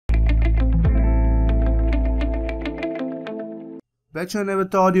Bet you never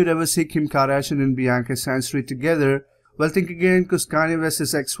thought you'd ever see Kim Kardashian and Bianca Censori together. Well, think again, cause Kanye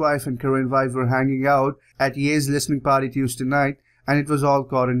West's ex-wife and current wife were hanging out at Ye's listening party Tuesday night, and it was all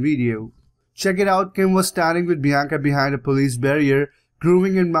caught on video. Check it out, Kim was standing with Bianca behind a police barrier,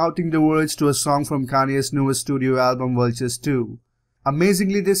 grooving and mouthing the words to a song from Kanye's newest studio album Vultures 2.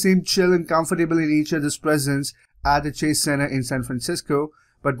 Amazingly, they seemed chill and comfortable in each other's presence at the Chase Center in San Francisco,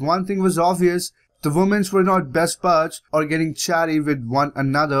 but one thing was obvious: the women were not best buds or getting chatty with one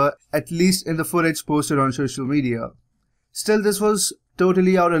another, at least in the footage posted on social media. Still, this was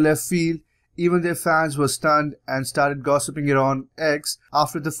totally out of left field. Even their fans were stunned and started gossiping it on X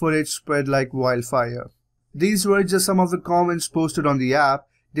after the footage spread like wildfire. These were just some of the comments posted on the app.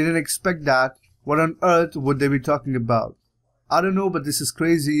 Didn't expect that. What on earth would they be talking about? I don't know, but this is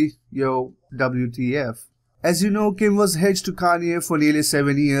crazy. Yo, WTF. As you know, Kim was hitched to Kanye for nearly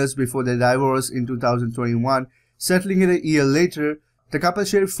 7 years before their divorce in 2021. Settling it a year later, the couple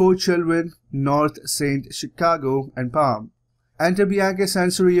shared 4 children: North, St. Chicago, and Palm. Enter Bianca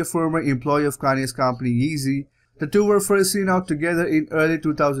Censori, a former employee of Kanye's company Yeezy. The two were first seen out together in early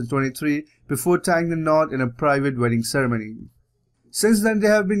 2023 before tying the knot in a private wedding ceremony. Since then, they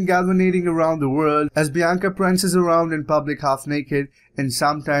have been galvanizing around the world as Bianca prances around in public half naked and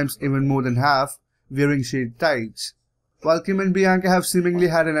sometimes even more than half, wearing shade tights. While Kim and Bianca have seemingly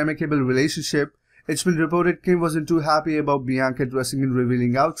had an amicable relationship, it's been reported Kim wasn't too happy about Bianca dressing in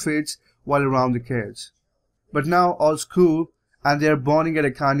revealing outfits while around the kids. But now all's cool and they are bonding at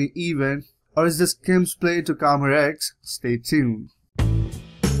a Kanye event. Or is this Kim's play to calm her ex? Stay tuned.